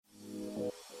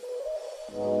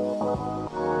Hey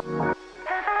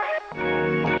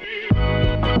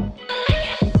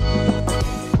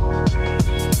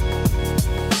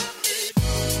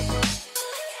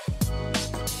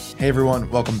everyone,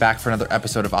 welcome back for another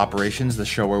episode of Operations, the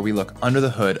show where we look under the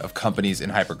hood of companies in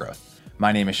hypergrowth.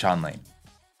 My name is Sean Lane.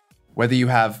 Whether you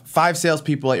have 5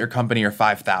 salespeople at your company or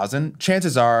 5,000,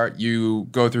 chances are you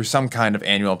go through some kind of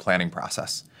annual planning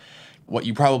process. What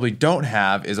you probably don't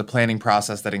have is a planning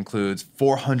process that includes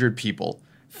 400 people,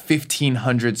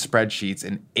 1,500 spreadsheets,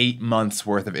 and 8 months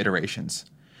worth of iterations.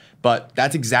 But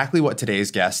that's exactly what today's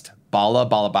guest, Bala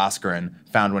Balabhaskaran,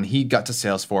 found when he got to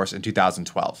Salesforce in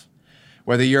 2012.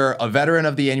 Whether you're a veteran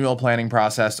of the annual planning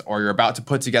process or you're about to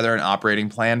put together an operating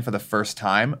plan for the first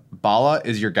time, Bala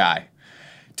is your guy.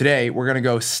 Today, we're going to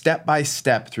go step by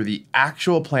step through the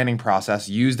actual planning process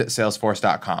used at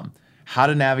Salesforce.com, how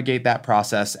to navigate that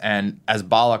process, and as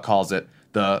Bala calls it,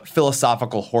 the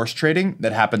philosophical horse trading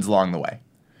that happens along the way.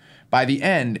 By the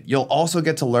end, you'll also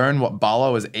get to learn what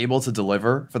Bala was able to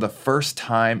deliver for the first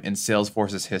time in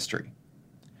Salesforce's history.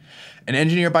 An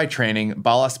engineer by training,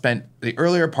 Bala spent the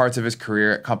earlier parts of his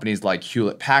career at companies like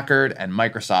Hewlett-Packard and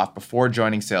Microsoft before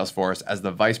joining Salesforce as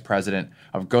the Vice President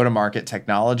of Go-to-Market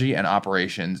Technology and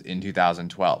Operations in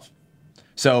 2012.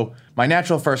 So, my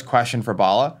natural first question for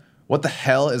Bala, what the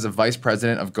hell is a Vice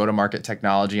President of Go-to-Market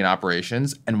Technology and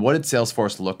Operations, and what did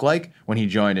Salesforce look like when he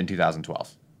joined in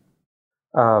 2012?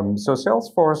 So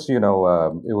Salesforce, it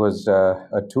was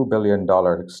a $2 billion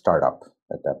startup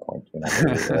at that point.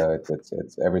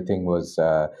 It's everything was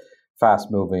fast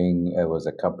moving. It was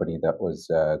a company that was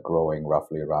growing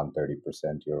roughly around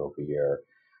 30% year over year.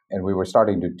 And we were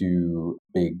starting to do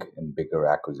big and bigger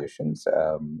acquisitions.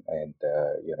 On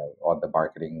the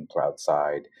marketing cloud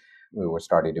side, we were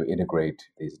starting to integrate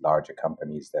these larger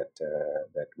companies that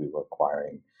we were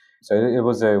acquiring. So it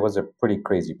was a pretty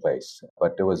crazy place,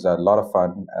 but it was a lot of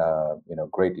fun.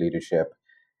 Great leadership.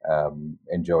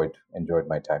 Enjoyed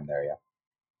my time there. Yeah.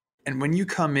 And when you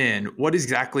come in, what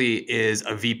exactly is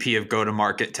a VP of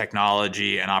Go-to-Market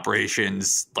Technology and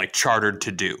Operations chartered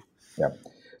to do? Yeah.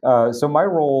 So my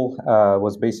role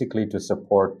was basically to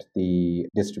support the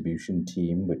distribution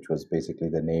team, which was basically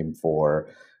the name for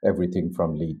everything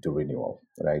from lead to renewal,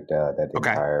 right?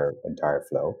 Entire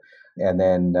flow. And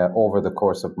then over the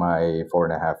course of my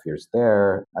 4.5 years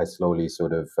there, I slowly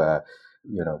sort of,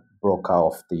 broke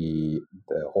off the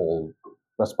whole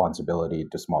responsibility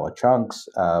to smaller chunks.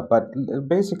 But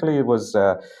basically it was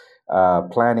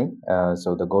planning.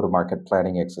 So the go-to-market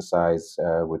planning exercise,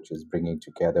 which is bringing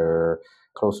together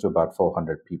close to about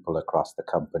 400 people across the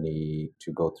company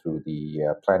to go through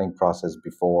the planning process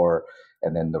before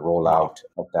and then the rollout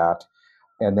of that.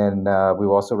 And then we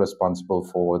were also responsible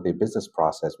for the business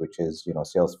process, which is,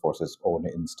 Salesforce's own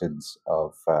instance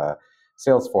of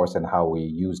Salesforce and how we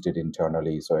used it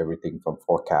internally. So everything from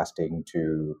forecasting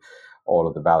to all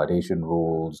of the validation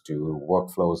rules to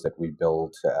workflows that we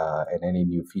built and any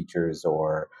new features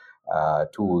or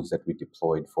tools that we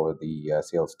deployed for the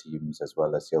sales teams as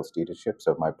well as sales leadership.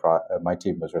 So my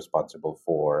team was responsible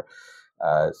for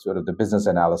sort of the business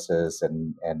analysis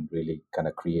and really kind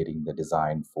of creating the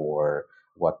design for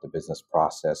what the business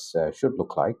process should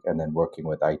look like, and then working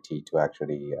with IT to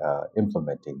actually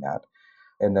implementing that.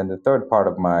 And then the third part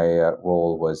of my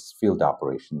role was field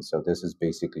operations. So this is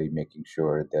basically making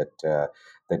sure that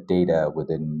the data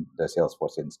within the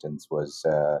Salesforce instance was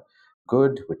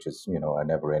good, which is a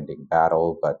never-ending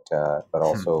battle, but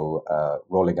also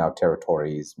rolling out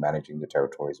territories, managing the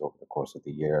territories over the course of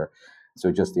the year.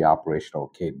 So just the operational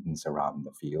cadence around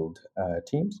the field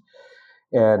teams.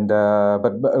 And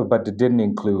but it didn't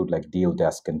include like deal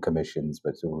desk and commissions,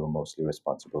 but so we were mostly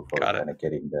responsible for kind of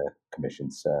getting the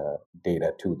commissions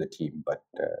data to the team, but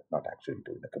not actually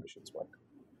doing the commissions work.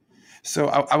 So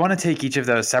I want to take each of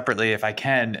those separately if I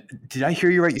can. Did I hear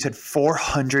you right? You said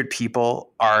 400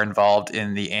 people are involved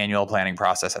in the annual planning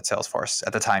process at Salesforce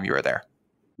at the time you were there.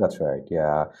 That's right.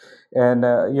 Yeah. And,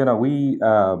 we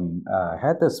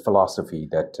had this philosophy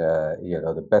that,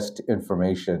 the best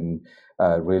information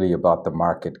really about the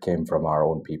market came from our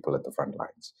own people at the front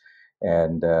lines.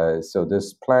 And so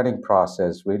this planning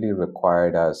process really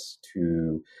required us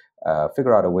to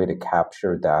figure out a way to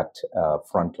capture that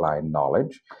frontline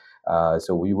knowledge.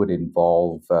 So we would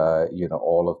involve,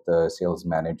 all of the sales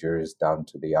managers down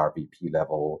to the RVP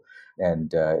level.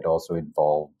 And it also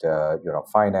involved,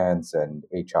 finance and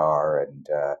HR and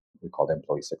we called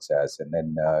employee success. And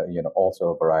then, also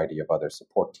a variety of other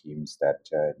support teams that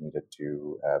needed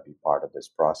to be part of this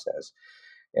process.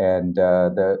 And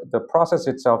the process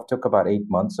itself took about 8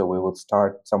 months. So we would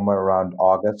start somewhere around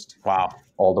August. Wow.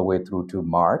 All the way through to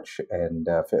March. And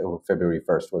February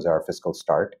 1st was our fiscal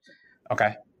start.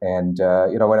 Okay. And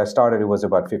when I started, it was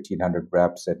about 1,500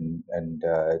 reps, and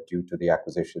due to the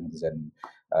acquisitions and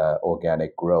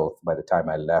organic growth, by the time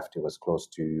I left, it was close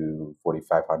to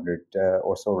 4,500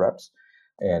 or so reps.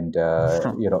 And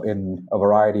in a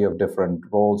variety of different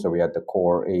roles. So we had the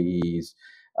core AEs,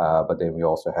 but then we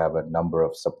also have a number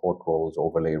of support roles,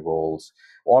 overlay roles.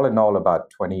 All in all, about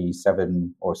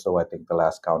 27 or so. I think the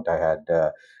last count I had.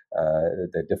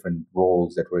 The different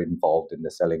roles that were involved in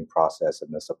the selling process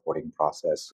and the supporting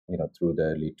process, through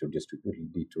the lead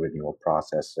to renewal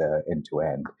process end to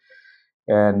end.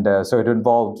 And so it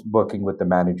involved working with the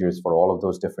managers for all of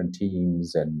those different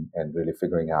teams and really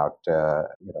figuring out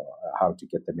how to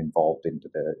get them involved into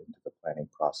the planning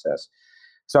process.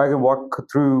 So I can walk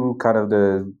through kind of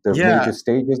the major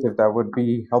stages if that would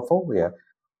be helpful. Yeah.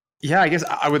 Yeah, I guess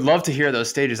I would love to hear those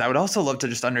stages. I would also love to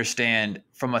just understand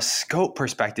from a scope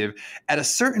perspective, at a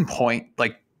certain point,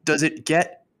 like, does it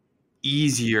get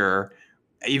easier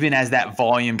even as that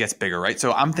volume gets bigger, right?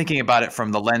 So I'm thinking about it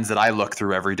from the lens that I look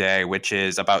through every day, which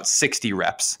is about 60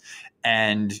 reps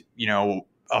and,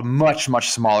 a much, much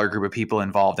smaller group of people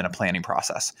involved in a planning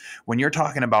process. When you're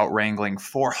talking about wrangling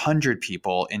 400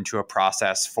 people into a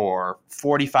process for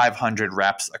 4,500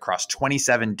 reps across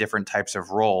 27 different types of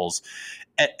roles,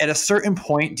 at a certain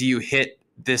point, do you hit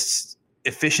this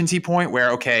efficiency point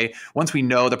where, okay, once we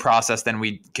know the process, then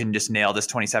we can just nail this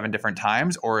 27 different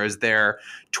times? Or is there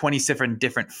 27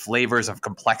 different flavors of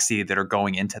complexity that are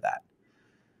going into that?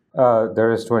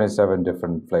 There is 27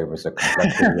 different flavors of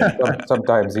complexity, and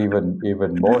sometimes even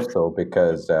more so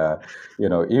because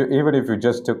even if you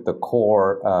just took the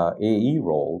core AE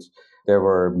roles, there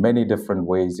were many different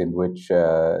ways in which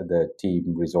the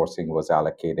team resourcing was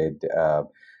allocated.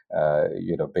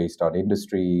 Based on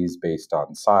industries, based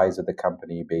on size of the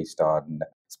company, based on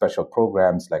special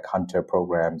programs like hunter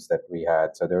programs that we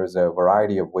had. So there was a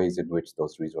variety of ways in which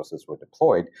those resources were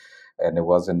deployed, and it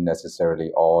wasn't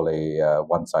necessarily all a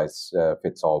one size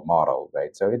fits all model,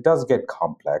 right? So it does get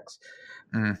complex.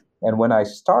 Mm. And when I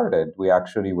started, we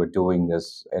actually were doing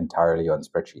this entirely on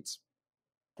spreadsheets.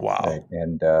 Wow. Right?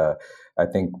 And I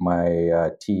think my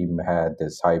team had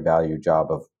this high value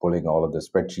job of pulling all of the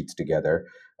spreadsheets together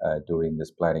during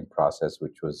this planning process,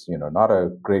 which was, not a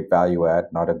great value add,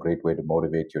 not a great way to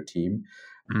motivate your team,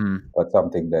 but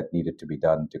something that needed to be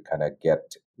done to kind of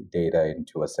get data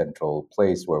into a central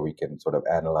place where we can sort of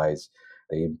analyze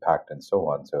the impact and so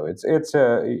on. So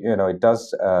it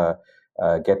does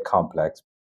get complex.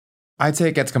 I'd say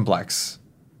it gets complex.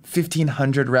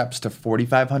 1,500 reps to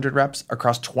 4,500 reps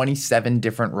across 27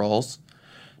 different roles,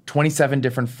 27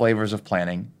 different flavors of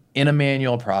planning in a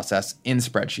manual process in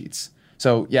spreadsheets.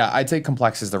 So yeah, I'd say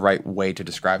complex is the right way to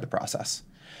describe the process.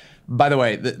 By the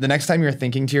way, the next time you're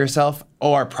thinking to yourself,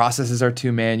 oh, our processes are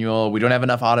too manual, we don't have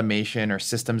enough automation or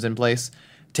systems in place,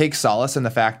 take solace in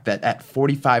the fact that at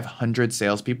 4,500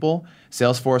 salespeople,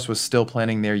 Salesforce was still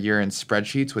planning their year in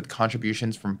spreadsheets with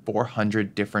contributions from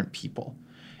 400 different people.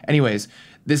 Anyways,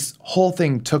 this whole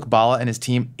thing took Bala and his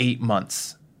team 8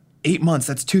 months. 8 months,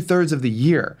 that's 2/3 of the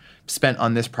year spent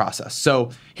on this process. So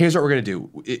here's what we're gonna do.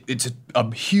 It's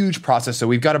a huge process, so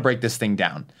we've got to break this thing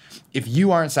down. If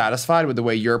you aren't satisfied with the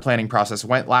way your planning process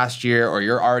went last year, or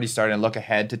you're already starting to look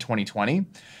ahead to 2020,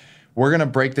 we're gonna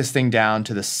break this thing down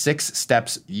to the 6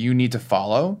 steps you need to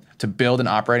follow to build an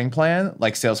operating plan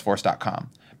like Salesforce.com.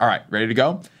 All right, ready to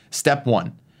go? Step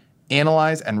 1,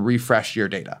 analyze and refresh your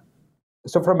data.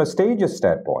 So from a stages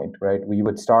standpoint, right, we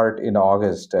would start in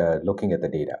August looking at the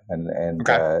data and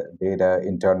data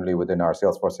internally within our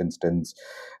Salesforce instance.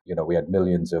 We had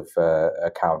millions of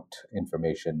account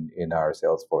information in our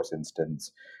Salesforce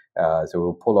instance. So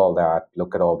we'll pull all that,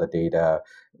 look at all the data.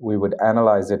 We would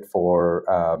analyze it for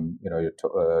your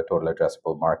total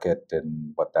addressable market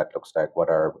and what that looks like, what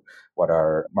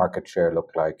our market share look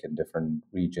like in different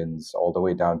regions, all the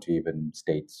way down to even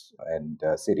states and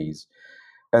cities.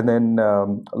 And then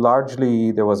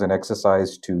largely there was an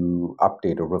exercise to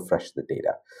update or refresh the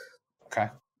data. Okay.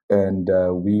 And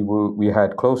we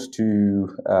had close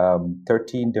to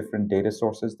 13 different data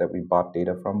sources that we bought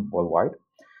data from worldwide.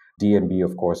 DNB,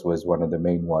 of course, was one of the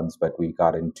main ones, but we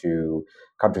got into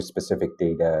country-specific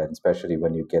data, and especially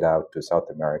when you get out to South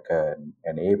America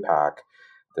and APAC,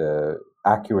 the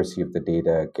accuracy of the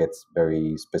data gets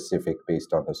very specific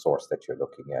based on the source that you're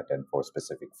looking at and for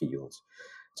specific fields.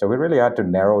 So we really had to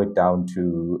narrow it down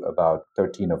to about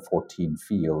 13 or 14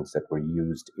 fields that were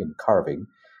used in carving,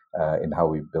 in how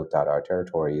we built out our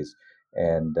territories,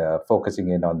 and focusing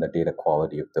in on the data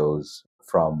quality of those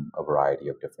from a variety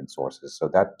of different sources. So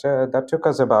that took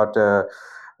us about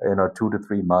 2 to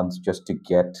 3 months just to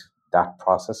get that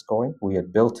process going. We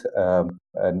had built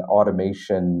an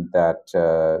automation that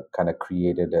kind of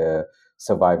created a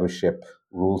survivorship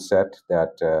rule set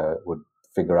that would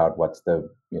figure out what's the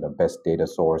best data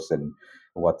source and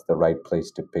what's the right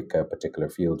place to pick a particular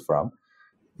field from.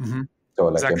 Mm-hmm. So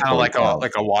Is like that kind of employee count.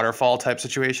 like a waterfall type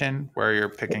situation where you're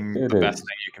picking It the best is.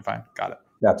 thing you can find? Got it.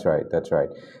 That's right. That's right.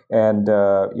 And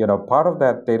part of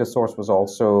that data source was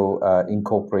also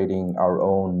incorporating our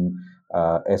own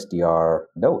SDR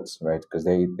notes, right? Because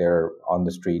they're on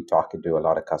the street talking to a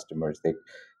lot of customers.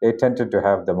 They tended to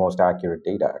have the most accurate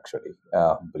data, actually,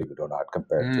 believe it or not,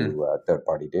 compared to third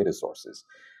party data sources.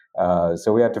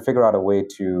 So we had to figure out a way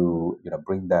to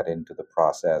bring that into the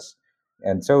process.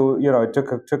 And so, it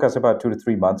took us about 2 to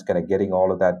 3 months kind of getting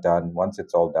all of that done. Once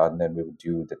it's all done, then we would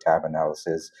do the tab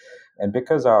analysis. And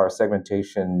because our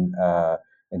segmentation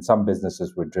in some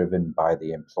businesses were driven by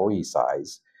the employee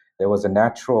size, there was a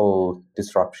natural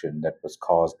disruption that was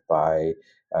caused by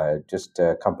just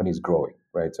companies growing,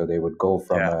 right? So they would go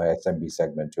from a SMB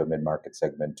segment to a mid-market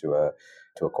segment to a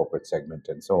corporate segment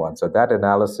and so on. So that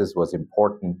analysis was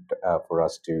important for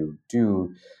us to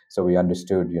do. So we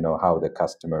understood, how the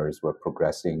customers were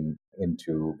progressing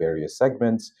into various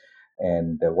segments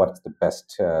and what's the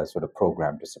best sort of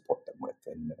program to support them with,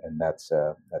 and that's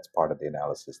part of the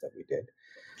analysis that we did.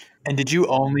 And did you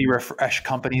only refresh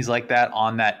companies like that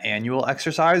on that annual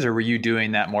exercise, or were you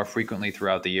doing that more frequently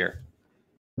throughout the year?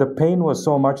 The pain was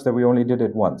so much that we only did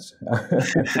it once,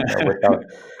 without.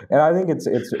 And I think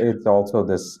it's also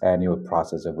this annual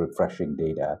process of refreshing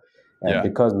data, and Yeah.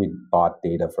 because we bought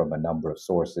data from a number of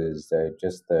sources,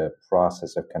 just the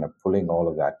process of kind of pulling all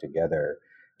of that together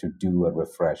to do a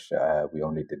refresh, we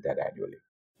only did that annually.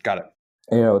 Got it.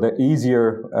 The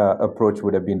easier approach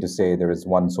would have been to say there is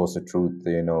one source of truth,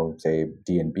 say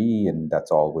DNB, and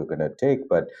that's all we're going to take.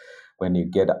 But when you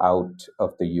get out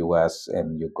of the US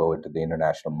and you go into the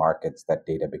international markets, that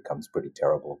data becomes pretty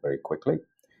terrible very quickly.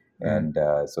 And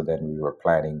so then we were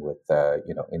planning with,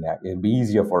 it'd be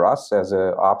easier for us as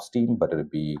a ops team, but it would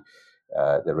be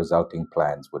the resulting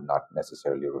plans would not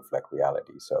necessarily reflect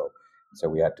reality. So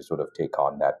we had to sort of take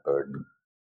on that burden.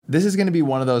 This is going to be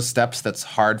one of those steps that's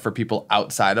hard for people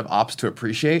outside of ops to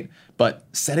appreciate, but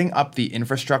setting up the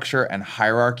infrastructure and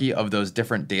hierarchy of those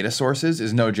different data sources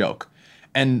is no joke.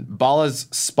 And Bala's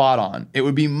spot on. It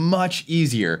would be much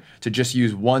easier to just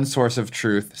use one source of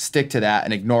truth, stick to that,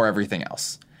 and ignore everything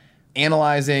else.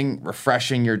 Analyzing,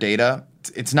 refreshing your data,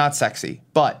 it's not sexy,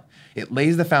 but it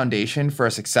lays the foundation for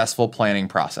a successful planning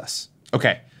process.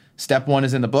 Okay, step 1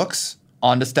 is in the books.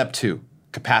 On to step 2,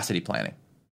 capacity planning.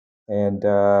 And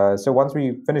so once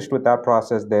we finished with that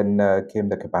process, then came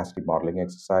the capacity modeling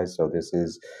exercise. So this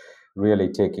is really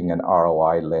taking an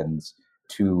ROI lens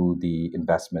to the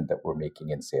investment that we're making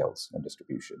in sales and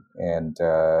distribution, and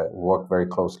work very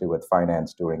closely with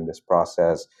finance during this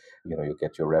process. You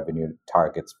get your revenue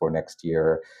targets for next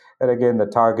year. And again, the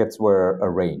targets were a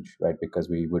range, right? Because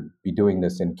we would be doing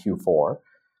this in Q4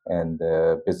 and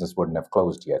the business wouldn't have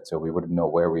closed yet. So we wouldn't know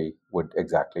where we would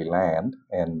exactly land.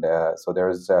 And so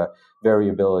there's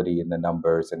variability in the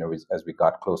numbers. And as we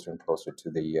got closer and closer to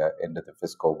the end of the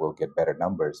fiscal, we'll get better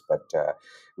numbers. But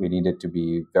we needed to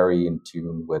be very in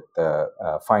tune with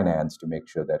finance to make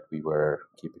sure that we were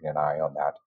keeping an eye on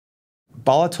that.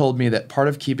 Bala told me that part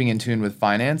of keeping in tune with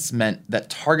finance meant that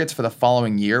targets for the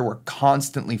following year were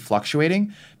constantly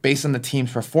fluctuating based on the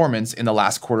team's performance in the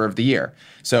last quarter of the year.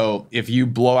 So if you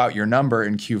blow out your number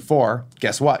in Q4,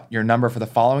 guess what? Your number for the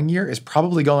following year is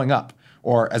probably going up.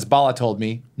 Or as Bala told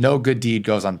me, no good deed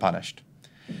goes unpunished.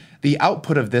 The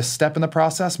output of this step in the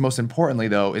process, most importantly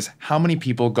though, is how many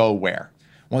people go where.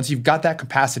 Once you've got that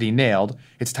capacity nailed,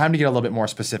 it's time to get a little bit more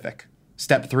specific.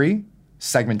 Step 3,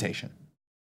 segmentation.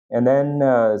 And then,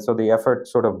 so the effort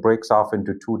sort of breaks off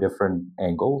into two different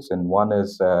angles. And one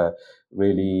is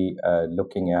really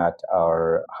looking at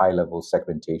our high level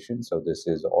segmentation. So this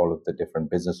is all of the different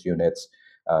business units,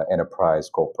 enterprise,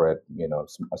 corporate,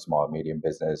 small, medium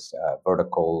business,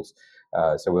 verticals.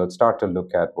 So we'll start to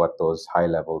look at what those high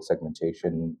level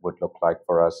segmentation would look like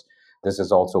for us. This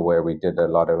is also where we did a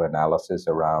lot of analysis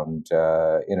around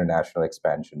international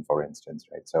expansion, for instance,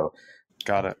 right? So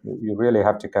got it. You really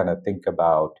have to kind of think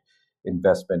about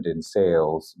investment in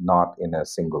sales, not in a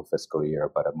single fiscal year,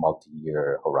 but a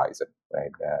multi-year horizon, right?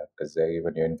 Because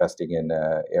when you're investing in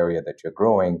an area that you're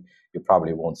growing, you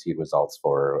probably won't see results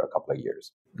for a couple of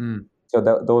years. So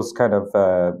those kind of,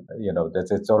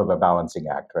 it's sort of a balancing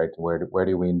act, right? Where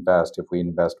do we invest? If we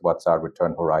invest, what's our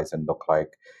return horizon look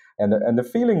like? And the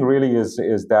feeling really is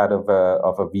that of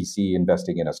a VC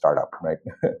investing in a startup, right?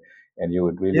 and you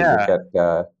would really Yeah.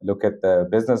 look at the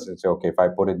business and say, okay, if I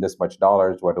put in this much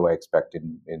dollars, what do I expect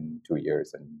in 2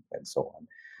 years, and so on.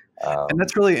 And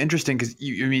that's really interesting because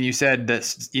you said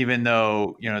this, even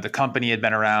though, the company had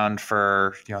been around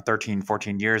for, 13,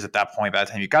 14 years at that point, by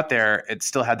the time you got there, it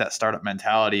still had that startup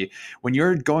mentality. When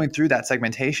you're going through that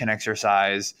segmentation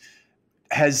exercise,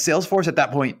 has Salesforce at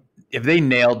that point, if they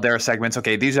nailed their segments,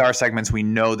 okay, these are our segments, we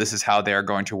know this is how they're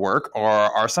going to work, or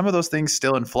are some of those things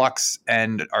still in flux,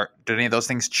 and did any of those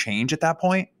things change at that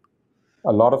point?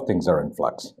 A lot of things are in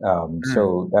flux.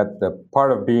 So that the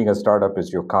part of being a startup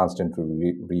is you're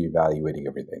constantly reevaluating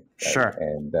everything, right? Sure.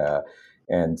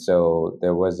 And so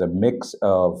there was a mix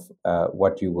of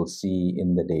what you will see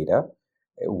in the data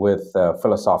with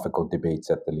philosophical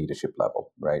debates at the leadership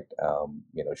level, right?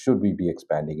 Should we be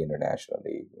expanding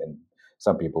internationally? And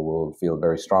some people will feel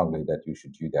very strongly that you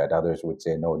should do that. Others would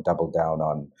say, no, double down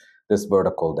on this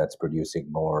vertical that's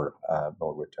producing more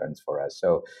returns for us.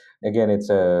 So again,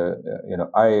 it's I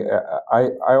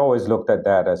always looked at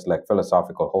that as like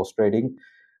philosophical horse trading,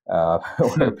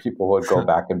 where people would go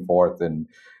back and forth and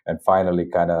finally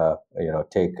kind of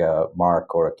take a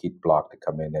Mark or a Keith Block to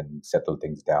come in and settle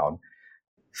things down.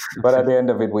 But at the end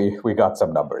of it, we got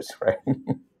some numbers, right?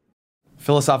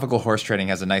 Philosophical horse trading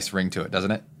has a nice ring to it,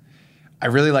 doesn't it? I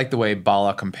really like the way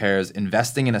Bala compares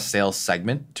investing in a sales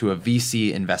segment to a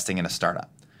VC investing in a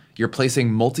startup. You're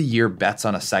placing multi-year bets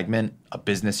on a segment, a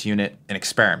business unit, an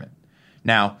experiment.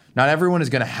 Now, not everyone is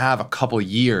going to have a couple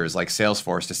years like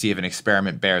Salesforce to see if an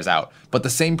experiment bears out, but the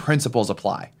same principles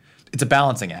apply. It's a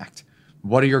balancing act.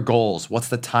 What are your goals? What's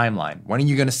the timeline? When are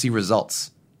you going to see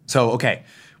results? So, okay,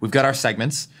 we've got our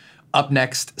segments. Up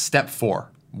next, step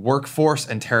 4, workforce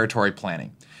and territory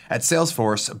planning. At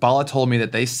Salesforce, Bala told me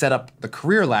that they set up the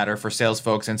career ladder for sales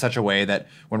folks in such a way that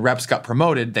when reps got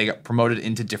promoted, they got promoted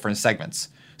into different segments.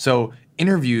 So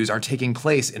interviews are taking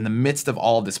place in the midst of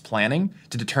all of this planning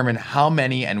to determine how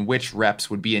many and which reps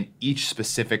would be in each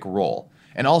specific role,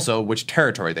 and also which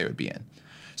territory they would be in.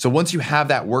 So once you have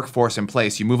that workforce in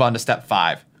place, you move on to step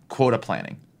 5, quota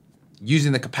planning.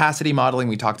 Using the capacity modeling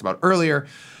we talked about earlier,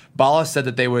 Bala said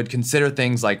that they would consider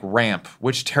things like ramp,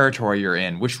 which territory you're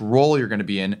in, which role you're going to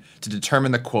be in to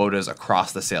determine the quotas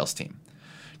across the sales team.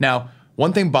 Now,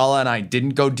 one thing Bala and I didn't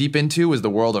go deep into was the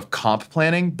world of comp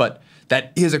planning, but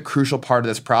that is a crucial part of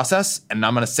this process, and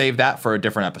I'm going to save that for a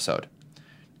different episode.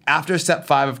 After step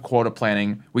 5 of quota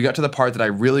planning, we got to the part that I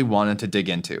really wanted to dig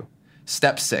into.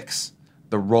 Step 6,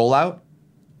 the rollout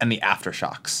and the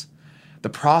aftershocks. The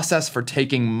process for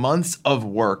taking months of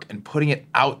work and putting it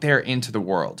out there into the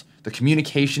world, the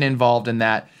communication involved in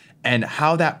that, and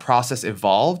how that process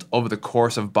evolved over the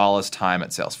course of Bala's time at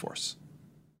Salesforce.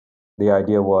 The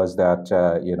idea was that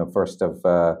first of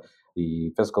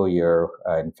the fiscal year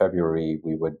in February,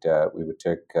 we would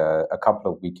take a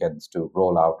couple of weekends to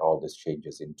roll out all these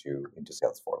changes into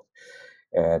Salesforce.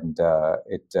 And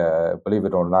believe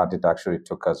it or not, it actually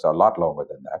took us a lot longer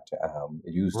than that.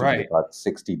 It used to be about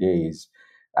 60 days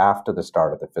after the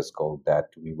start of the fiscal that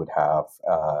we would have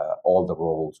all the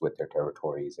roles with their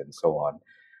territories and so on.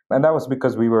 And that was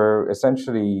because we were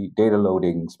essentially data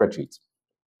loading spreadsheets,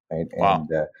 right? Wow.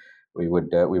 And we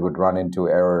would run into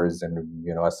errors and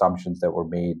assumptions that were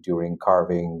made during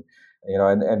carving,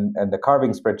 and the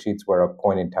carving spreadsheets were a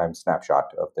point in time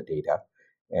snapshot of the data.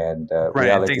 And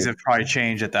things have probably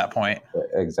changed at that point.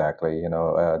 Exactly.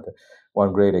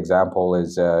 One great example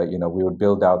is we would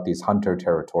build out these hunter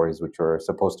territories, which were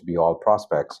supposed to be all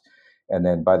prospects, and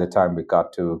then by the time we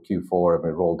got to Q4 and we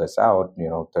rolled this out,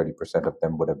 30% of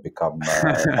them would have become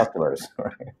customers.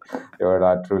 Right? They were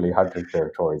not truly hunter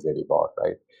territories anymore,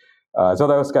 right? So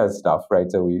that was kind of stuff, right?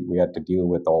 So we had to deal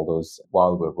with all those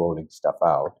while we're rolling stuff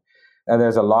out, and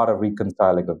there's a lot of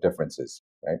reconciling of differences,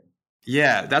 right?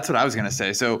 Yeah, that's what I was going to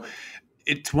say. So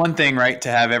it's one thing, right, to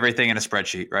have everything in a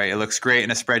spreadsheet, right? It looks great in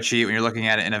a spreadsheet when you're looking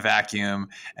at it in a vacuum.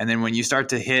 And then when you start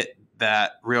to hit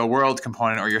that real world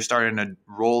component, or you're starting to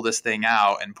roll this thing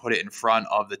out and put it in front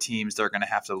of the teams that are going to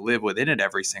have to live within it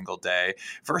every single day.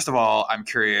 First of all, I'm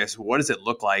curious, what does it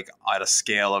look like at a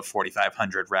scale of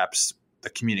 4,500 reps? The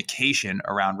communication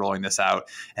around rolling this out.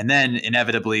 And then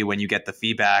inevitably, when you get the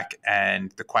feedback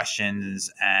and the questions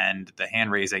and the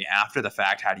hand raising after the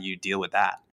fact, how do you deal with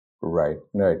that? Right.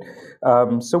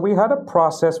 So we had a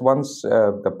process once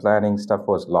the planning stuff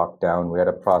was locked down. We had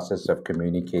a process of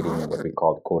communicating what we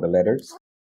called quota letters.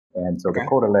 And so the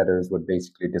quota letters would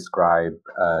basically describe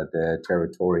the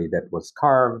territory that was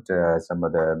carved, some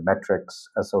of the metrics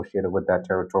associated with that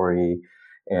territory,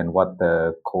 and what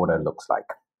the quota looks like,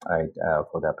 right,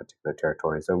 for that particular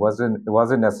territory. So it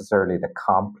wasn't necessarily the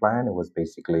comp plan. It was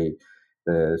basically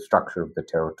the structure of the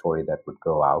territory that would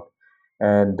go out.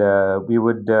 And we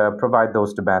would provide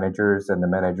those to managers, and the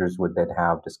managers would then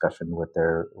have discussion with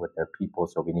their people.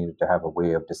 So we needed to have a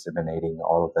way of disseminating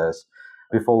all of this.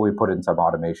 Before we put in some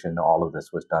automation, all of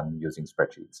this was done using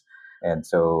spreadsheets. And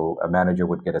so a manager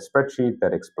would get a spreadsheet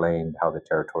that explained how the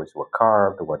territories were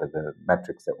carved, what are the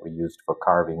metrics that were used for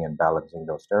carving and balancing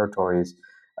those territories.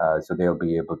 So they'll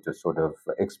be able to sort of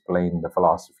explain the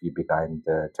philosophy behind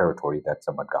the territory that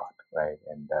someone got, right?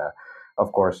 And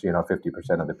of course, 50%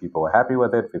 of the people were happy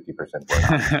with it, 50% were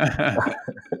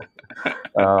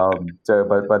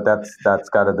not. But that's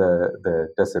kind of the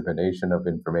dissemination of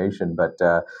information. But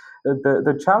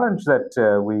the challenge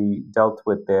that we dealt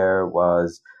with there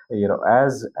was,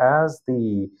 as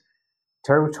the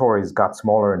territories got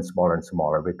smaller and smaller and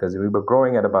smaller, because we were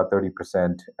growing at about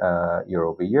 30% year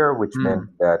over year, which meant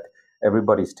that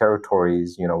everybody's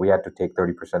territories, we had to take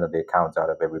 30% of the accounts out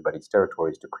of everybody's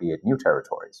territories to create new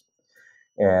territories.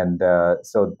 And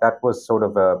so that was sort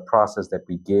of a process that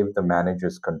we gave the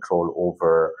managers control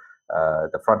over,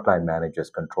 the frontline managers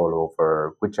control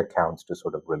over which accounts to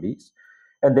sort of release.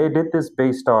 And they did this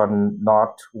based on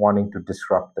not wanting to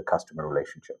disrupt the customer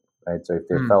relationship, right? So if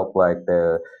they felt like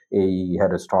the AE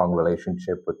had a strong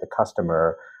relationship with the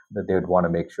customer, that they would want to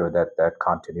make sure that that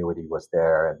continuity was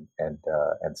there, and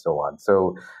so on.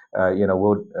 So,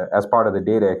 we'll, as part of the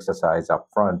data exercise up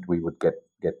front, we would get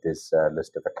this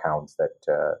list of accounts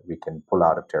that we can pull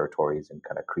out of territories and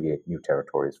kind of create new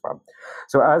territories from.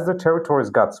 So as the territories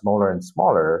got smaller and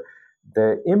smaller,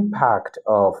 the impact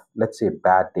of, let's say,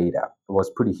 bad data was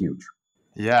pretty huge.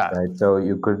 Yeah. Right. So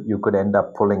you could end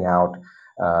up pulling out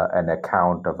an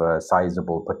account of a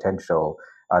sizable potential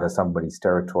out of somebody's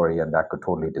territory, and that could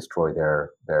totally destroy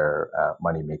their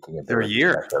money making ability. Their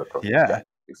year. Yeah,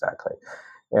 exactly.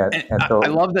 And so, I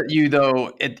love that you,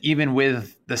 though, even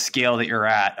with the scale that you're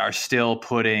at, are still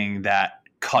putting that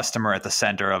customer at the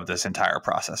center of this entire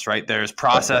process, right? There's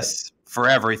process for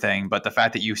everything, but the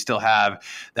fact that you still have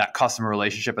that customer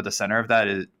relationship at the center of that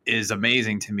is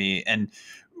amazing to me. And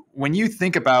when you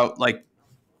think about, like,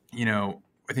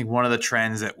 I think one of the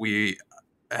trends that we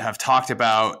have talked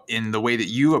about in the way that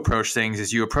you approach things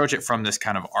is you approach it from this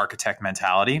kind of architect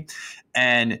mentality.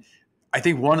 And I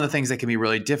think one of the things that can be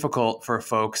really difficult for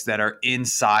folks that are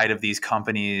inside of these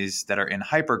companies that are in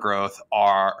hypergrowth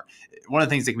one of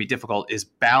the things that can be difficult is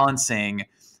balancing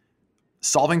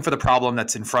solving for the problem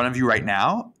that's in front of you right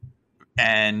now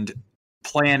and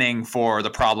planning for the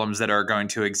problems that are going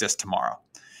to exist tomorrow.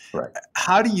 Right.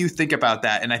 How do you think about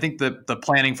that? And I think the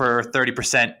planning for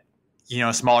 30%,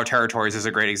 smaller territories is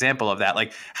a great example of that.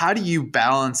 Like, how do you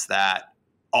balance that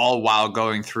all while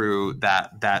going through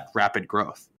that rapid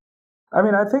growth? I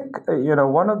mean, I think,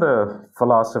 one of the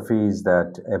philosophies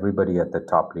that everybody at the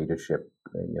top leadership,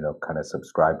 kind of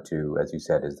subscribe to, as you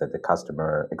said, is that the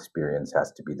customer experience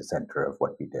has to be the center of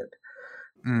what we did.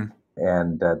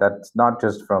 And that's not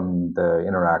just from the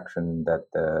interaction that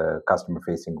the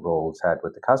customer-facing roles had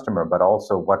with the customer, but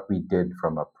also what we did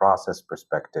from a process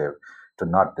perspective to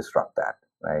not disrupt that,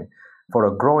 right? For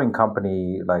a growing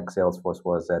company like Salesforce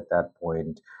was at that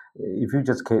point, if you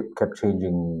just kept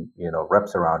changing,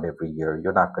 reps around every year,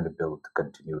 you're not going to build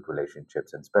continued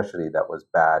relationships. And especially that was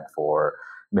bad for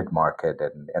mid-market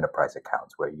and enterprise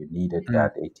accounts where you needed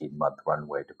that 18-month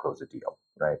runway to close a deal,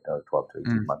 right? Or 12 to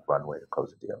 18-month runway to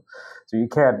close a deal. So you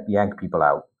can't yank people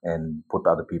out and put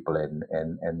other people in.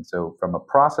 And so from a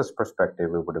process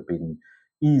perspective, it would have been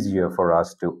easier for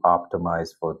us to optimize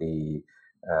for the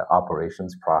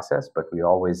operations process, but we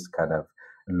always kind of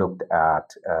looked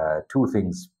at two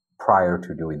things prior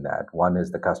to doing that. One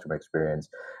is the customer experience,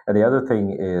 and the other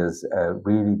thing is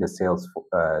really the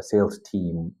sales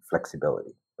team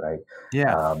flexibility, right?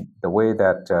 Yeah. The way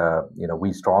that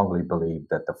we strongly believe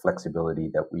that the flexibility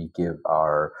that we give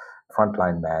our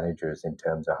frontline managers in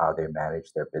terms of how they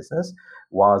manage their business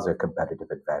was a competitive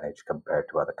advantage compared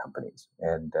to other companies.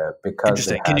 And because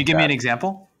interesting, can you give me an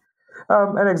example?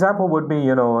 An example would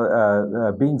be,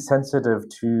 being sensitive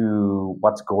to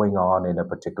what's going on in a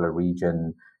particular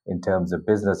region in terms of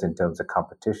business, in terms of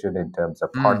competition, in terms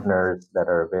of partners that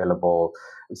are available.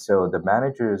 So the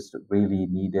managers really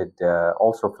needed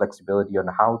also flexibility on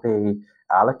how they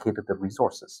allocated the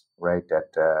resources, right?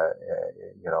 That,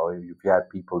 if you had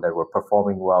people that were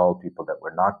performing well, people that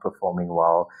were not performing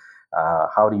well,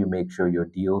 how do you make sure your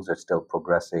deals are still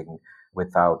progressing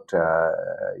without,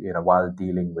 while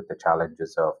dealing with the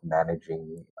challenges of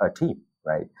managing a team,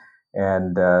 right?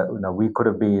 And we could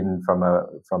have been from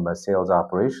a sales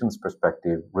operations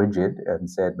perspective rigid and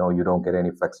said, no, you don't get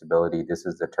any flexibility. This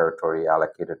is the territory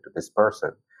allocated to this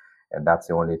person, and that's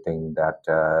the only thing that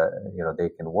they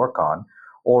can work on.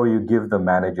 or you give the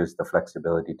managers the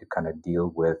flexibility to kind of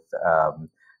deal with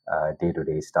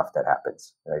day-to-day stuff that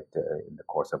happens, right, in the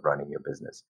course of running your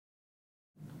business.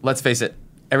 Let's face it,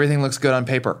 everything looks good on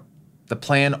paper. The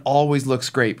plan always looks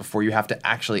great before you have to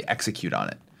actually execute on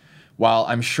it. While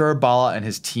I'm sure Bala and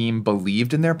his team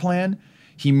believed in their plan,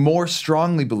 he more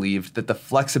strongly believed that the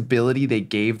flexibility they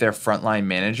gave their frontline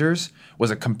managers was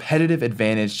a competitive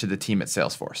advantage to the team at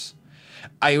Salesforce.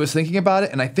 I was thinking about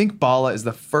it, and I think Bala is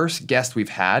the first guest we've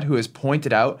had who has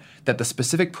pointed out that the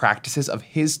specific practices of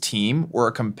his team were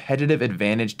a competitive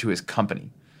advantage to his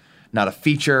company. Not a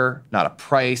feature, not a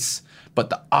price, but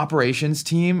the operations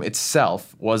team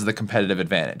itself was the competitive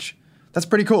advantage. That's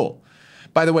pretty cool.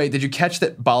 By the way, did you catch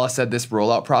that Bala said this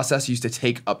rollout process used to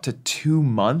take up to 2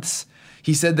 months?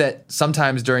 He said that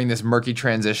sometimes during this murky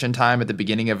transition time at the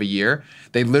beginning of a year,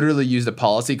 they literally used a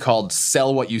policy called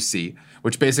sell what you see,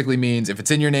 which basically means if it's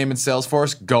in your name in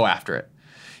Salesforce, go after it.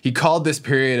 He called this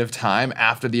period of time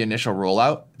after the initial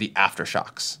rollout the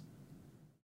aftershocks.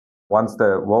 Once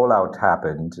the rollout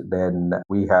happened, then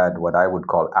we had what I would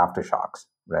call aftershocks,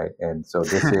 right? And so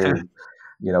this is,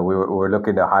 we were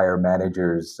looking to hire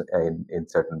managers in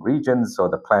certain regions. So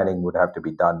the planning would have to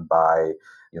be done by,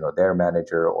 their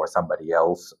manager or somebody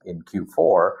else in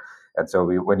Q4. And so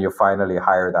when you finally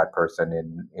hire that person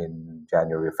in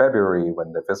January or February,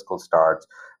 when the fiscal starts,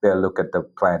 they'll look at the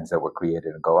plans that were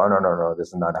created and go, oh, no, this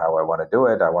is not how I want to do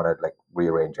it. I want to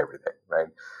rearrange everything, right?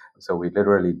 So we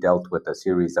literally dealt with a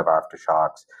series of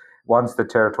aftershocks. Once the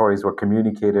territories were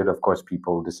communicated, of course,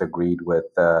 people disagreed with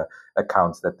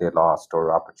accounts that they lost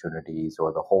or opportunities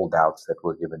or the holdouts that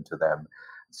were given to them.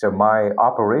 So my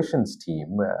operations team,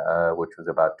 which was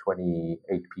about 28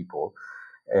 people,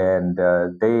 and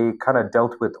they kind of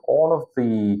dealt with all of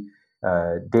the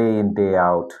day in, day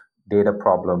out data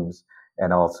problems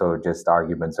and also just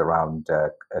arguments around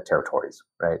territories,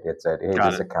 right? It said, hey,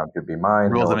 this account could be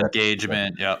mine. Rules of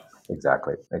engagement, yeah.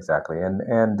 Exactly.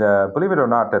 And believe it or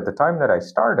not, at the time that I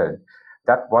started,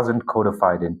 that wasn't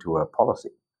codified into a policy,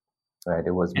 right?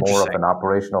 It was more of an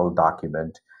operational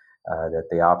document that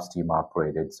the ops team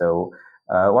operated. So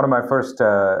one of my first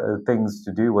things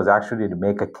to do was actually to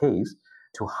make a case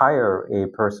to hire a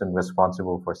person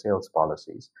responsible for sales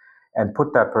policies and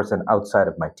put that person outside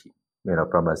of my team,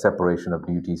 from a separation of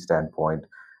duties standpoint.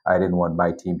 I didn't want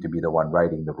my team to be the one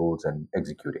writing the rules and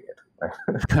executing it.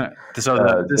 Right?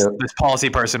 So this policy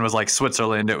person was like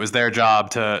Switzerland. It was their job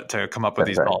to come up with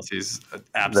these policies,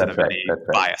 absent of any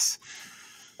bias.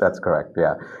 That's correct.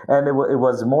 Yeah, and it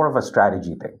was more of a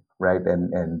strategy thing, right?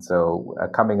 And so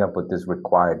coming up with this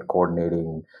required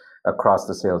coordinating across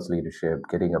the sales leadership,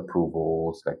 getting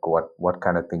approvals, like what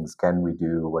kind of things can we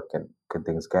do, what can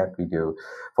things can't we do.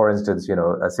 For instance,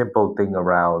 a simple thing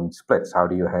around splits. How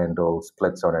do you handle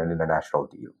splits on an international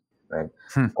deal, right?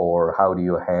 Or how do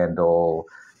you handle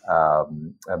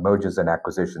mergers and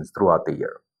acquisitions throughout the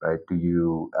year, right? Do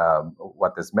you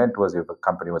what this meant was if a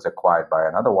company was acquired by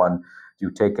another one, do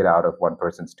you take it out of one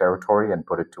person's territory and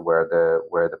put it to where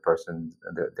the person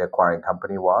the acquiring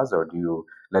company was, or do you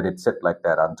let it sit like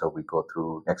that until we go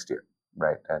through next year,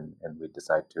 right? And we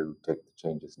decide to take the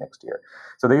changes next year.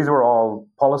 So these were all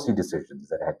policy decisions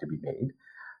that had to be made,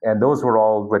 and those were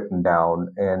all written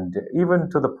down, and even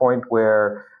to the point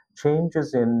where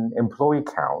changes in employee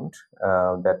count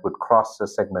that would cross a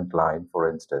segment line, for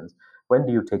instance, when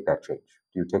do you take that change?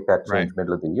 Do you take that change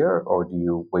middle of the year, or do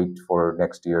you wait for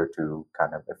next year to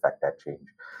kind of affect that change?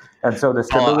 And so the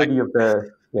stability of the,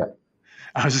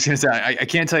 I was just going to say, I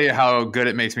can't tell you how good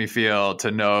it makes me feel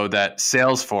to know that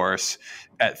Salesforce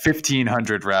at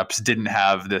 1,500 reps didn't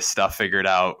have this stuff figured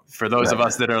out. For those of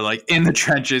us that are like in the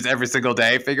trenches every single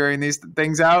day figuring these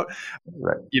things out,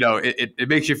 it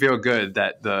makes you feel good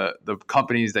that the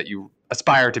companies that you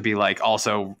aspire to be like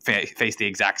also face the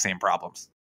exact same problems.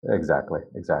 Exactly.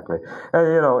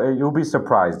 And you'll be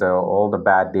surprised all the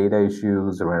bad data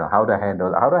issues, or how to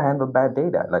handle bad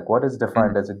data. Like what is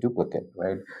defined as a duplicate,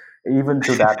 right? Even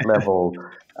to that level,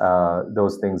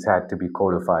 those things had to be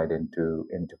codified into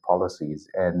policies.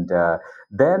 And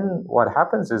then what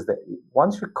happens is that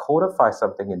once you codify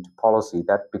something into policy,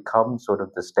 that becomes sort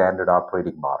of the standard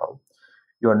operating model.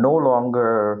 You're no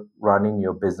longer running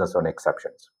your business on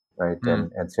exceptions, right?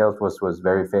 And Salesforce was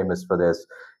very famous for this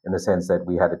in the sense that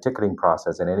we had a ticketing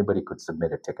process and anybody could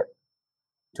submit a ticket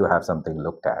to have something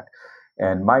looked at.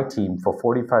 And my team, for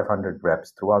 4,500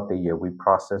 reps throughout the year, we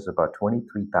processed about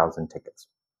 23,000 tickets.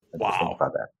 Wow. Just think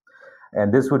about that.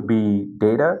 And this would be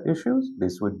data issues.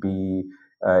 This would be,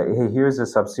 hey, here's a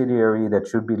subsidiary that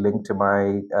should be linked to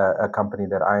a company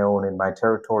that I own in my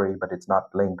territory, but it's not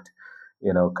linked.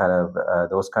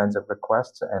 Those kinds of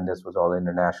requests. And this was all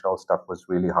international stuff, was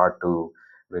really hard to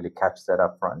really catch that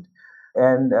up front.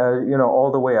 And,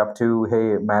 all the way up to,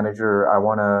 hey, manager, I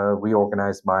want to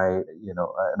reorganize my,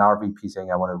 an RVP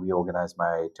saying I want to reorganize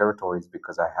my territories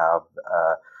because I have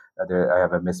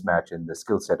a mismatch in the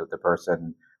skill set of the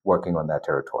person working on that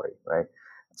territory, right?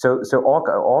 So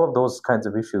all of those kinds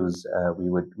of issues, we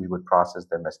would process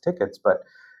them as tickets. But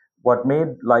what made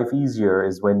life easier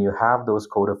is when you have those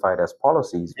codified as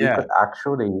policies, we could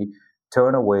actually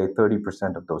turn away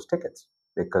 30% of those tickets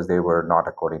because they were not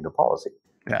according to policy.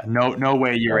 Yeah, no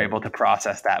way you're able to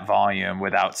process that volume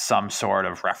without some sort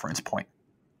of reference point.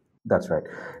 That's right.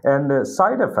 And the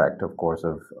side effect, of course,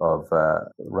 of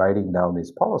writing down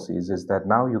these policies is that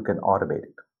now you can automate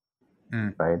it.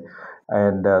 Right.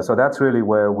 And so that's really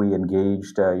where we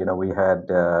engaged. We had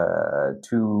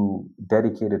 2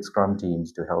 dedicated Scrum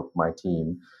teams to help my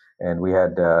team. And we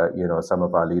had, some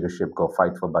of our leadership go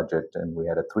fight for budget. And we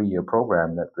had a 3-year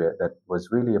program that was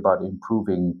really about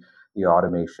improving the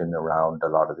automation around a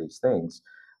lot of these things.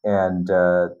 And,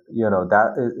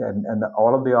 and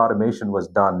all of the automation was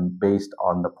done based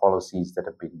on the policies that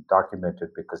have been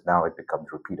documented because now it becomes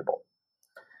repeatable.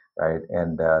 Right.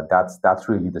 And that's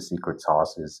really the secret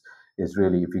sauce is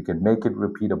really, if you can make it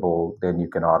repeatable, then you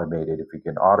can automate it. If you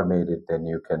can automate it, then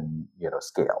you can,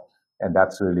 scale. And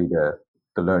that's really the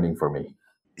learning for me.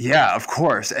 Yeah, of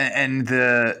course. And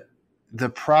the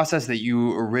process that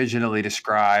you originally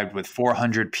described with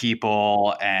 400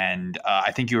 people, and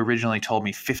I think you originally told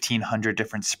me 1,500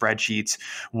 different spreadsheets.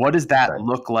 What does that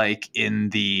look like in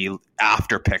the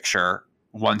after picture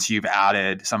once you've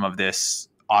added some of this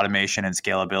automation and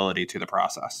scalability to the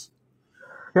process?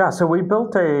 Yeah, so we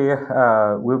built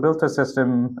a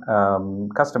system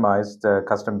customized,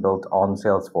 custom built on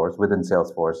Salesforce, within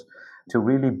Salesforce, to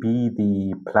really be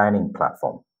the planning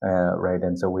platform, right?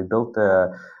 And so we built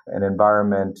an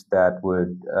environment that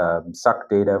would suck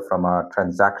data from our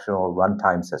transactional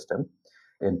runtime system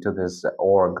into this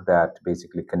org that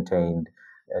basically contained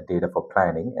data for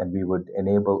planning, and we would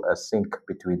enable a sync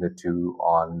between the two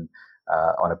on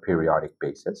a periodic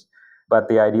basis. But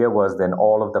the idea was then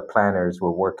all of the planners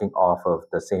were working off of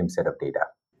the same set of data,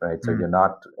 right? So you're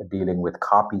not dealing with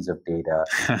copies of data,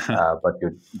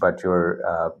 but you're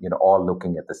all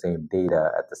looking at the same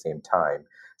data at the same time.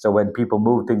 So when people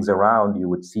move things around, you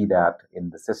would see that in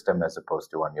the system as opposed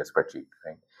to on your spreadsheet,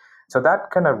 right? So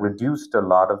that kind of reduced a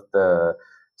lot of the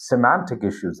semantic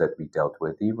issues that we dealt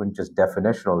with, even just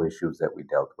definitional issues that we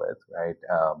dealt with, right?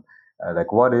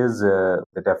 Like what is the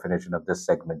definition of this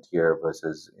segment here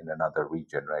versus in another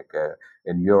region, right?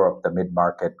 In Europe, the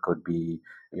mid-market could be,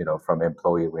 from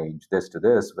employee range this to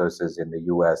this versus in the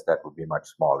US, that would be much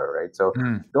smaller, right? So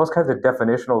those kinds of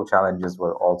definitional challenges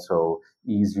were also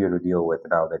easier to deal with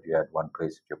now that you had one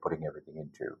place that you're putting everything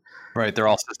into. Right, they're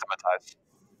all systematized.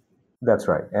 That's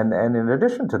right. And in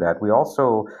addition to that, we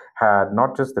also had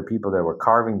not just the people that were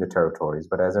carving the territories,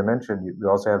 but as I mentioned, we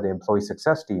also have the employee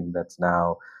success team that's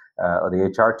now or the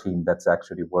HR team that's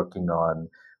actually working on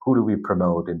who do we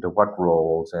promote into what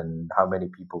roles and how many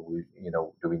people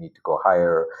do we need to go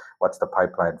hire? What's the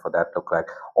pipeline for that look like?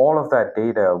 All of that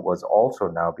data was also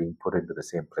now being put into the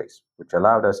same place, which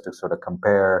allowed us to sort of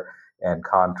compare and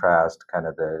contrast kind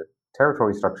of the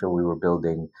territory structure we were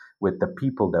building with the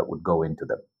people that would go into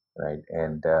them, right?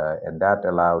 And that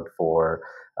allowed for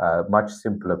a much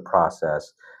simpler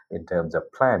process in terms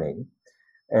of planning.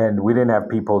 And we didn't have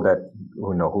people that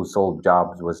whose sole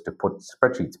jobs was to put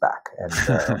spreadsheets back, and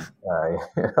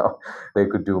they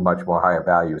could do much more higher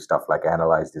value stuff like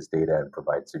analyze this data and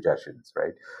provide suggestions,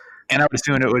 right? And I would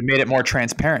assume it would made it more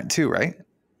transparent too, right?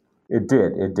 It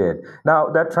did. Now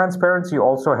that transparency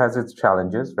also has its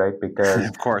challenges, right? Because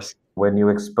of course, when you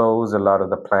expose a lot of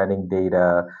the planning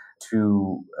data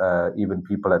to even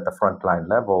people at the frontline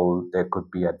level, there could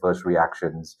be adverse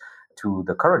reactions to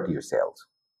the current year sales.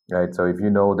 Right. So if you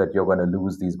know that you're going to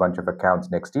lose these bunch of accounts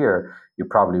next year, you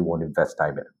probably won't invest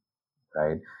time in it.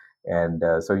 Right.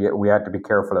 And so we had to be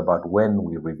careful about when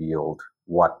we revealed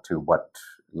what to what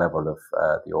level of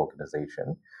the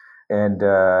organization. And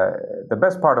the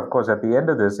best part, of course, at the end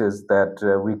of this is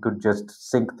that we could just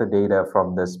sync the data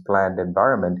from this planned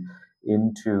environment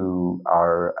into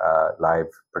our live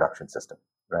production system.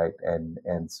 Right.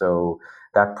 And so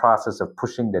that process of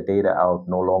pushing the data out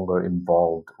no longer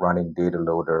involved running data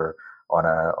loader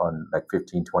on like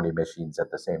 15, 20 machines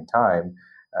at the same time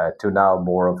to now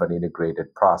more of an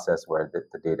integrated process where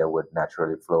the data would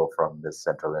naturally flow from this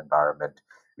central environment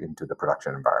into the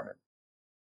production environment.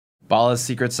 Bala's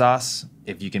secret sauce: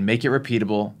 if you can make it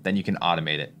repeatable, then you can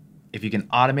automate it. If you can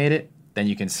automate it, then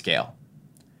you can scale.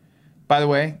 By the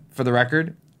way, for the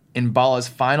record, In Bala's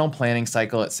final planning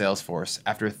cycle at Salesforce,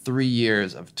 after 3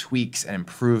 years of tweaks and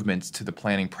improvements to the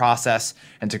planning process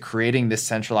and to creating this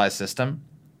centralized system,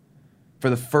 for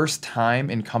the first time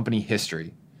in company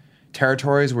history,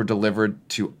 territories were delivered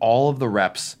to all of the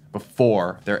reps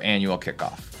before their annual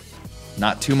kickoff.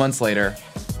 Not 2 months later,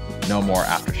 no more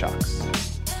aftershocks.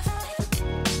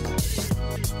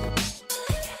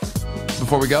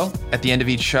 Before we go, at the end of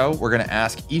each show, we're going to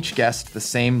ask each guest the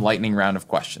same lightning round of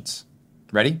questions.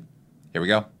 Ready? Here we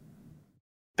go.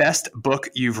 Best book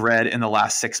you've read in the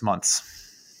last 6 months?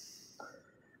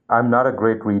 I'm not a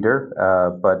great reader,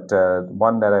 but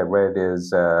one that I read is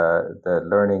The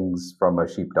Learnings from a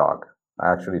Sheepdog.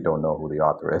 I actually don't know who the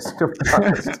author is, to be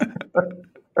honest.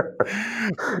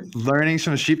 Learnings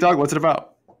from a Sheepdog? What's it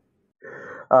about?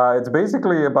 It's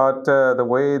basically about the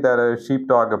way that a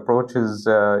sheepdog approaches,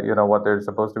 what they're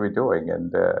supposed to be doing,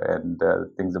 and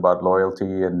things about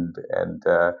loyalty and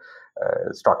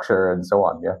structure and so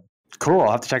on. Yeah. Cool.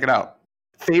 I'll have to check it out.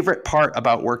 Favorite part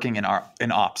about working in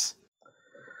ops?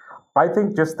 I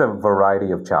think just the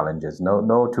variety of challenges.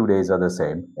 No 2 days are the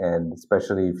same, and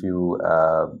especially if you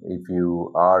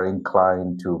are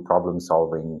inclined to problem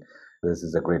solving, this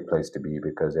is a great place to be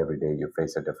because every day you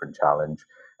face a different challenge.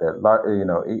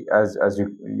 As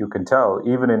you can tell,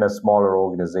 even in a smaller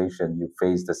organization, you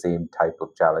face the same type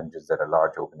of challenges that a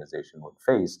large organization would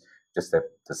face, just that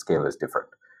the scale is different,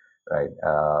 right?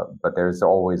 But there's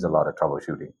always a lot of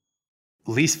troubleshooting.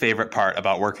 Least favorite part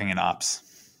about working in ops?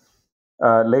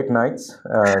 Late nights,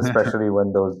 especially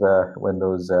when those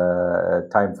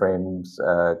time frames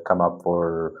come up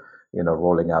for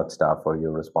rolling out stuff, or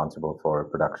you're responsible for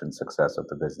production success of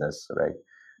the business, right?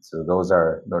 So those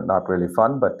are not really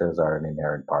fun, but those are an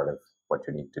inherent part of what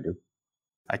you need to do.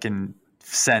 I can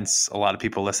sense a lot of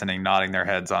people listening nodding their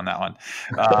heads on that one.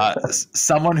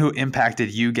 Someone who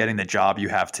impacted you getting the job you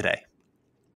have today?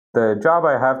 The job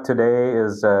I have today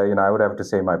is, I would have to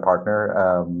say my partner,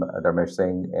 Dharmesh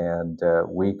Singh, and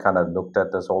we kind of looked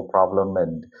at this whole problem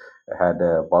and had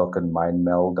a Vulcan mind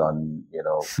meld on,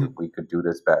 we could do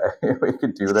this, we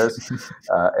could do this,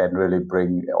 and really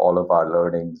bring all of our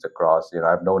learnings across.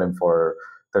 I've known him for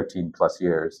 13 plus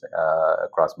years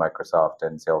across Microsoft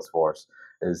and Salesforce.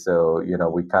 And so,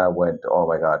 we kind of went, oh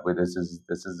my God, this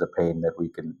is a pain that we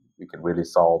can really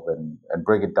solve and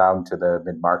bring it down to the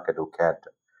mid-market who can't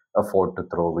afford to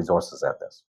throw resources at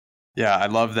this. Yeah, I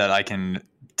love that I can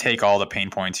take all the pain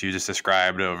points you just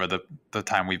described over the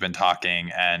time we've been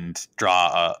talking and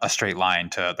draw a straight line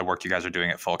to the work you guys are doing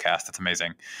at Fullcast. It's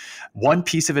amazing. One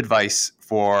piece of advice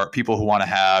for people who want to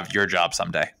have your job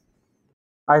someday?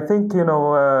 I think,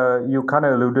 you kind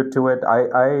of alluded to it.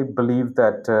 I believe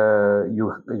that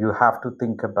you have to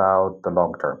think about the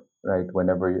long term, right?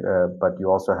 But you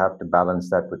also have to balance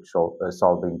that with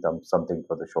solving something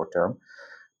for the short term.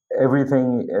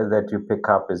 Everything that you pick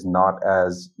up is not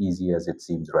as easy as it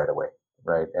seems right away,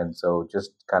 right? And so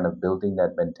just kind of building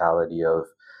that mentality of,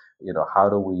 how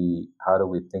do we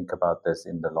think about this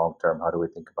in the long term? How do we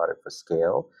think about it for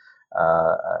scale?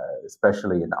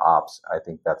 Especially in ops, I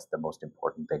think that's the most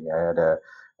important thing. I had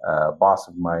a boss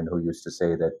of mine who used to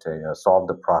say that, solve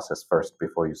the process first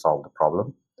before you solve the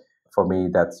problem. For me,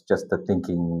 that's just the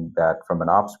thinking that from an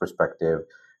ops perspective,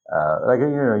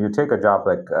 you take a job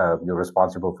like you're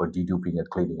responsible for deduping and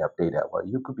cleaning up data. Well,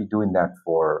 you could be doing that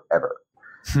forever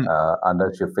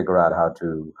unless you figure out how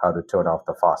to turn off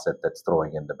the faucet that's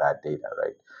throwing in the bad data,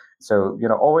 right? So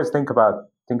always think about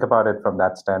it from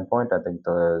that standpoint. I think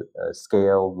the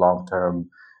scale, long term.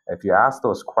 If you ask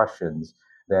those questions,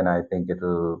 then I think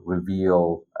it'll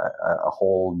reveal a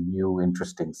whole new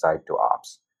interesting side to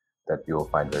ops that you'll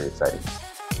find very exciting.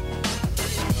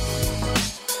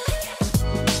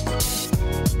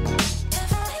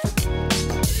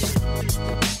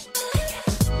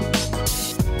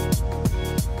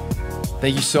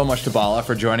 Thank you so much to Bala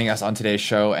for joining us on today's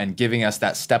show and giving us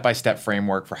that step-by-step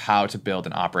framework for how to build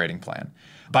an operating plan.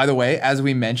 By the way, as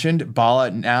we mentioned, Bala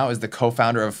now is the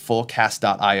co-founder of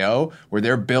Fullcast.io, where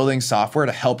they're building software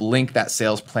to help link that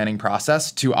sales planning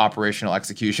process to operational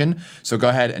execution. So go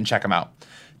ahead and check them out.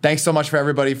 Thanks so much for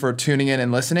everybody for tuning in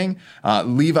and listening.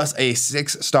 Leave us a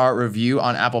 6-star review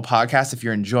on Apple Podcasts if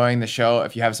you're enjoying the show.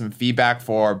 If you have some feedback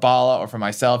for Bala or for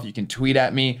myself, you can tweet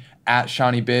at me at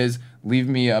ShawneeBiz. Leave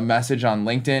me a message on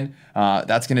LinkedIn.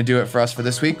 That's going to do it for us for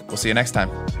this week. We'll see you next time.